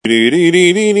Good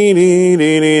evening,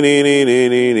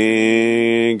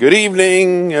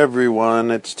 everyone.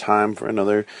 It's time for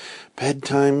another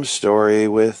bedtime story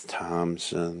with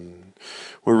Thompson.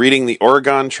 We're reading The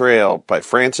Oregon Trail by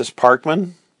Francis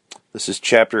Parkman. This is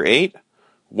Chapter 8.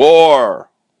 War!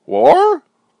 War?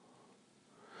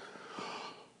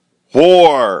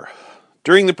 War!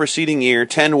 During the preceding year,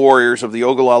 10 warriors of the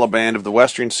Ogallala Band of the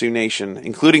Western Sioux Nation,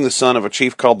 including the son of a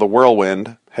chief called the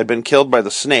Whirlwind, had been killed by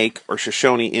the Snake, or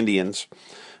Shoshone, Indians.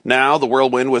 Now, the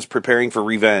Whirlwind was preparing for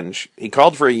revenge. He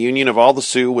called for a union of all the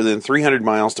Sioux within 300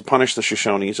 miles to punish the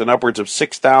Shoshones, and upwards of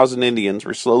 6,000 Indians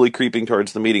were slowly creeping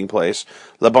towards the meeting place,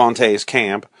 LaBonte's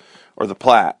camp, or the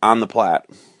Platte, on the Platte.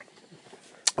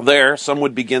 There, some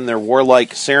would begin their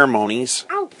warlike ceremonies,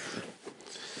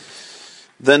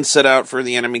 then set out for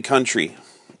the enemy country.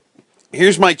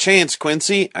 "Here's my chance,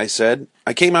 Quincy," I said.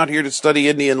 "I came out here to study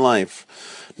Indian life.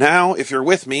 Now, if you're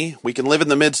with me, we can live in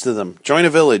the midst of them, join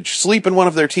a village, sleep in one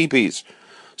of their teepees,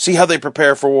 see how they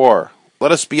prepare for war.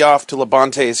 Let us be off to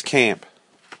LaBonte's camp."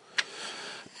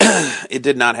 It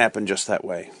did not happen just that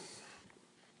way.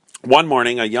 One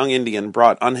morning, a young Indian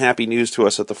brought unhappy news to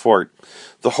us at the fort.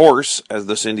 The horse, as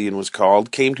this Indian was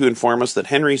called, came to inform us that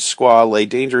Henry's squaw lay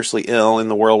dangerously ill in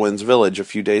the Whirlwind's village a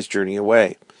few days' journey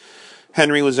away.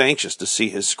 Henry was anxious to see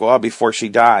his squaw before she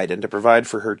died and to provide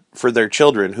for their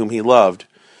children whom he loved.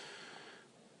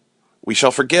 "We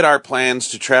shall forget our plans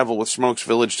to travel with Smoke's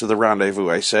village to the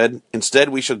rendezvous," I said. "Instead,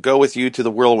 we shall go with you to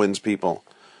the Whirlwind's people."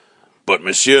 "But,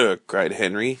 monsieur," cried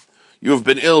Henry, "you have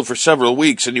been ill for several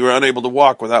weeks, and you are unable to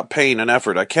walk without pain and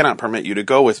effort. I cannot permit you to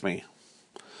go with me."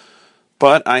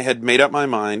 But I had made up my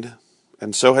mind,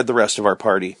 and so had the rest of our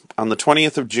party. On the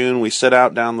 20th of June, we set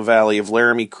out down the valley of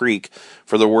Laramie Creek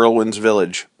for the Whirlwind's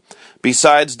village.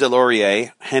 Besides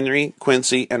Delorier, Henry,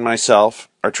 Quincy, and myself,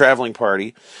 our traveling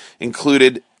party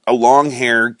included a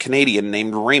long-haired Canadian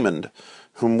named Raymond,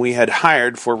 whom we had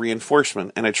hired for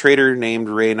reinforcement, and a trader named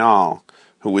Raynal,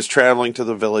 who was traveling to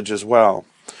the village as well.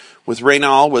 With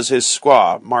Raynal was his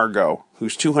squaw, Margot,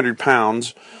 whose 200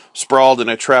 pounds sprawled in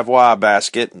a travois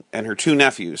basket, and her two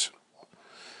nephews.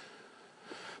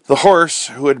 The horse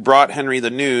who had brought Henry the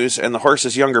news, and the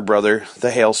horse's younger brother, the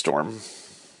Hailstorm.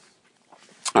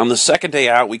 On the second day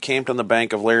out, we camped on the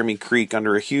bank of Laramie Creek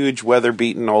under a huge,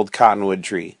 weather-beaten old cottonwood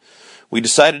tree. We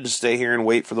decided to stay here and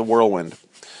wait for the Whirlwind.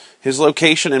 His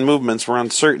location and movements were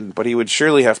uncertain, but he would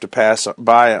surely have to pass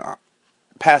by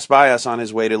us on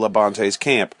his way to LaBonte's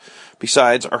camp.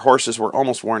 Besides, our horses were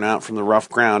almost worn out from the rough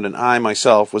ground, and I,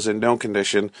 myself, was in no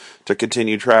condition to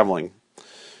continue traveling.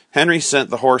 Henry sent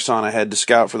the horse on ahead to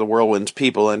scout for the Whirlwind's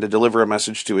people and to deliver a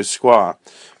message to his squaw.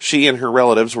 She and her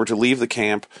relatives were to leave the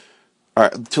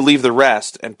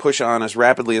rest, and push on as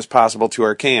rapidly as possible to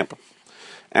our camp.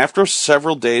 After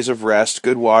several days of rest,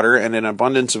 good water, and an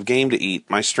abundance of game to eat,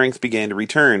 my strength began to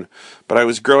return, but I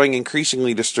was growing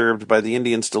increasingly disturbed by the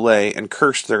Indians' delay and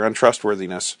cursed their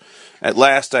untrustworthiness. At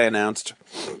last I announced,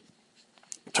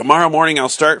 "Tomorrow morning I'll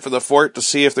start for the fort to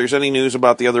see if there's any news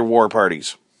about the other war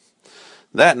parties."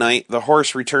 That night, the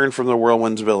horse returned from the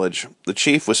Whirlwind's village. The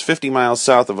chief was 50 miles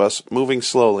south of us, moving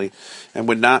slowly, and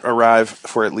would not arrive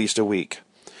for at least a week.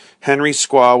 Henry's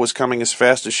squaw was coming as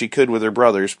fast as she could with her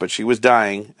brothers, but she was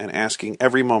dying and asking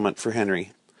every moment for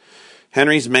Henry.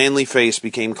 Henry's manly face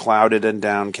became clouded and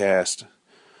downcast.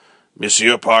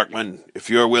 "Monsieur Parkman,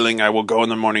 if you are willing, I will go in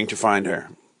the morning to find her."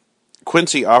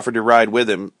 Quincy offered to ride with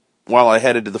him while I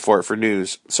headed to the fort for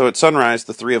news, so at sunrise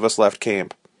the three of us left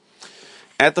camp.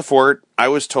 At the fort, I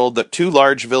was told that 2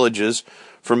 large villages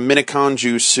from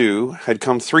Minneconjou Sioux had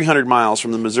come 300 miles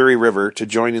from the Missouri River to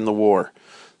join in the war.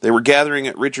 They were gathering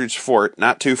at Richard's Fort,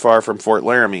 not too far from Fort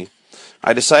Laramie.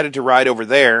 I decided to ride over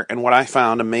there, and what I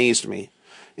found amazed me.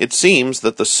 It seems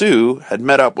that the Sioux had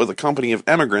met up with a company of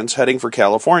emigrants heading for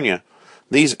California.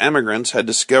 These emigrants had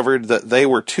discovered that they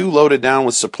were too loaded down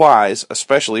with supplies,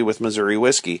 especially with Missouri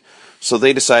whiskey, so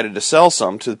they decided to sell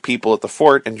some to the people at the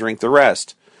fort and drink the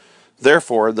rest.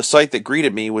 Therefore, the sight that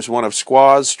greeted me was one of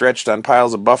squaws stretched on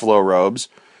piles of buffalo robes,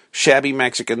 shabby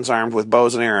Mexicans armed with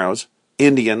bows and arrows,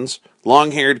 Indians,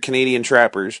 long-haired Canadian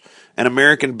trappers, and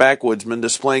American backwoodsmen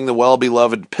displaying the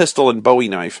well-beloved pistol and bowie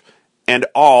knife, and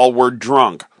all were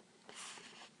drunk.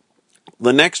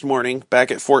 The next morning,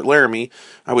 back at Fort Laramie,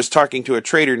 I was talking to a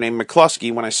trader named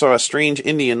McCluskey when I saw a strange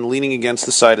Indian leaning against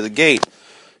the side of the gate.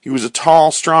 He was a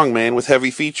tall, strong man with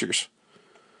heavy features.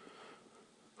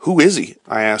 "Who is he?"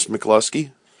 I asked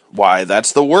McCluskey. "Why,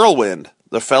 that's the Whirlwind,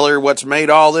 the feller what's made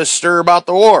all this stir about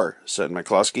the war," said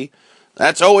McCluskey.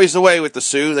 "That's always the way with the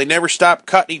Sioux. They never stop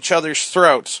cutting each other's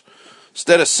throats.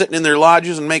 Instead of sitting in their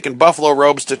lodges and making buffalo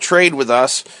robes to trade with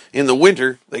us in the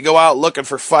winter, they go out looking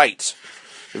for fights.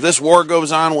 If this war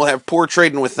goes on, we'll have poor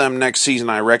trading with them next season,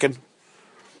 I reckon.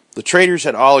 The traders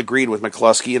had all agreed with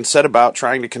McCluskey and set about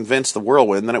trying to convince the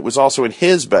Whirlwind that it was also in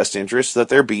his best interest that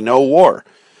there be no war.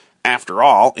 After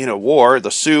all, in a war,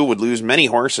 the Sioux would lose many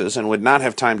horses and would not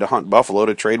have time to hunt buffalo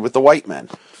to trade with the white men.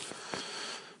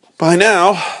 By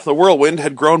now, the Whirlwind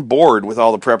had grown bored with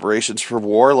all the preparations for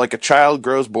war, like a child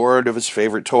grows bored of his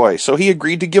favorite toy, so he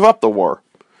agreed to give up the war.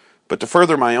 But to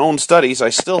further my own studies, I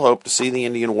still hoped to see the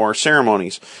Indian war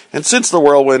ceremonies, and since the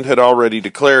Whirlwind had already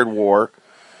declared war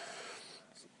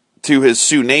to his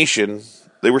Sioux nation,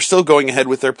 they were still going ahead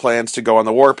with their plans to go on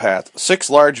the warpath. 6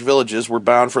 large villages were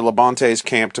bound for LaBonte's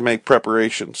camp to make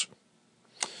preparations.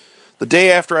 The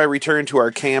day after I returned to our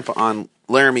camp on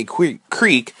Laramie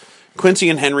Creek, Quincy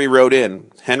and Henry rode in.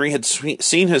 Henry had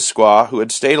seen his squaw, who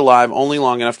had stayed alive only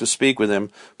long enough to speak with him,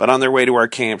 but on their way to our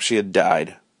camp she had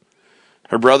died.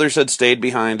 Her brothers had stayed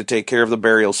behind to take care of the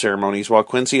burial ceremonies, while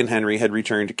Quincy and Henry had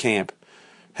returned to camp.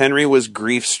 Henry was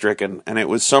grief-stricken, and it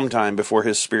was some time before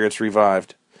his spirits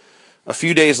revived. A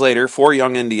few days later, 4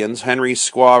 young Indians, Henry's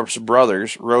squaw's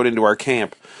brothers, rode into our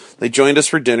camp. They joined us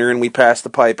for dinner, and we passed the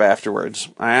pipe afterwards.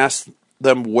 I asked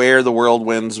them where the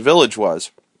Whirlwind's village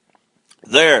was.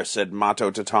 "There," said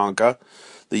Mato Tatanka,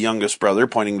 the youngest brother,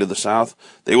 pointing to the south.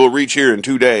 "They will reach here in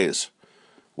 2 days."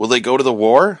 "Will they go to the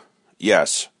war?"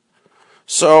 "Yes."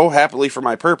 So, happily for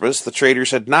my purpose, the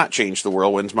traders had not changed the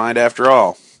Whirlwind's mind after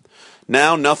all.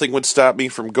 Now nothing would stop me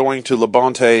from going to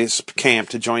LaBonte's camp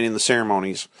to join in the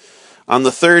ceremonies. On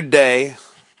the 3rd day,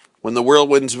 when the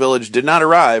Whirlwind's village did not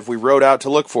arrive, we rode out to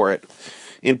look for it.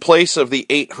 In place of the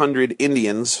 800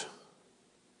 Indians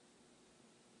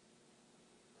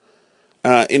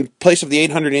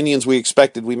we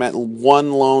expected, we met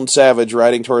one lone savage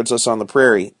riding towards us on the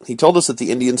prairie. He told us that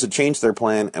the Indians had changed their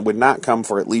plan and would not come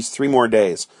for at least 3 more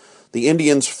days. The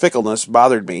Indians' fickleness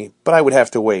bothered me, but I would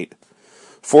have to wait.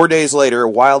 4 days later, a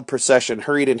wild procession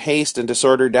hurried in haste and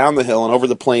disorder down the hill and over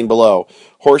the plain below.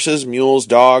 Horses, mules,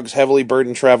 dogs, heavily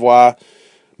burdened travois,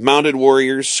 mounted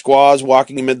warriors, squaws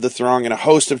walking amid the throng, and a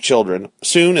host of children.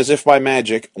 Soon, as if by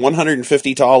magic,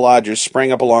 150 tall lodges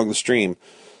sprang up along the stream.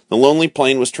 The lonely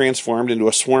plain was transformed into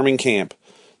a swarming camp.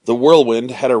 The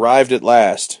Whirlwind had arrived at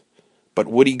last. But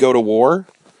would he go to war?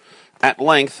 At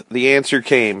length, the answer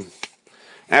came.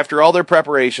 After all their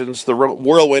preparations, the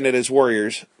Whirlwind and his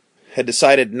warriors had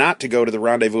decided not to go to the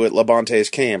rendezvous at LaBonte's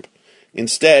camp.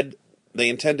 Instead, they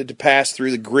intended to pass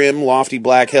through the grim, lofty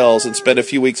Black Hills and spend a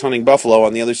few weeks hunting buffalo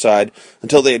on the other side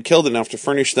until they had killed enough to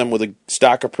furnish them with a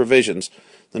stock of provisions,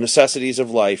 the necessities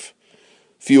of life.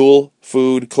 Fuel,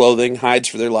 food, clothing, hides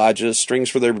for their lodges, strings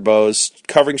for their bows,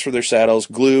 coverings for their saddles,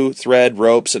 glue, thread,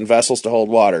 ropes, and vessels to hold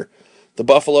water. The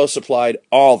buffalo supplied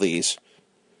all these.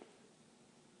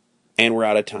 And we're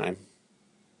out of time.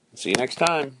 See you next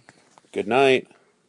time. Good night.